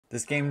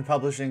This game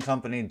publishing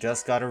company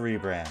just got a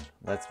rebrand.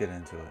 Let's get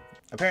into it.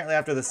 Apparently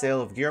after the sale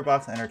of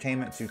Gearbox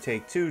Entertainment to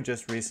Take-Two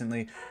just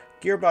recently,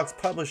 Gearbox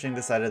Publishing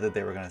decided that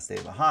they were going to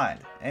stay behind,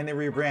 and they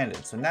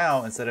rebranded. So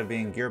now, instead of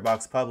being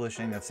Gearbox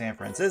Publishing of San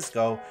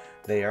Francisco,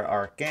 they are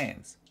Arc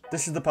Games.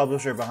 This is the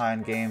publisher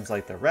behind games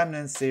like the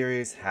Remnant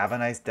series,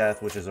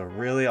 haveanicedeath, which is a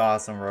really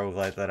awesome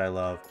roguelite that I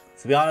love.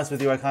 To be honest with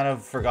you, I kind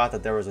of forgot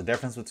that there was a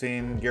difference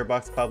between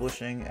Gearbox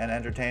Publishing and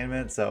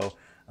Entertainment, so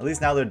at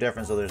least now they're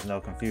different so there's no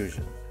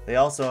confusion. They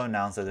also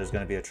announced that there's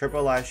going to be a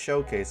AAA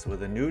showcase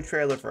with a new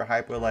trailer for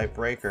Hyper Light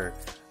Breaker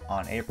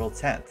on April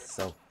 10th,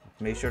 so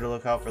make sure to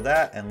look out for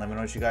that and let me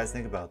know what you guys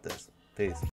think about this. Peace.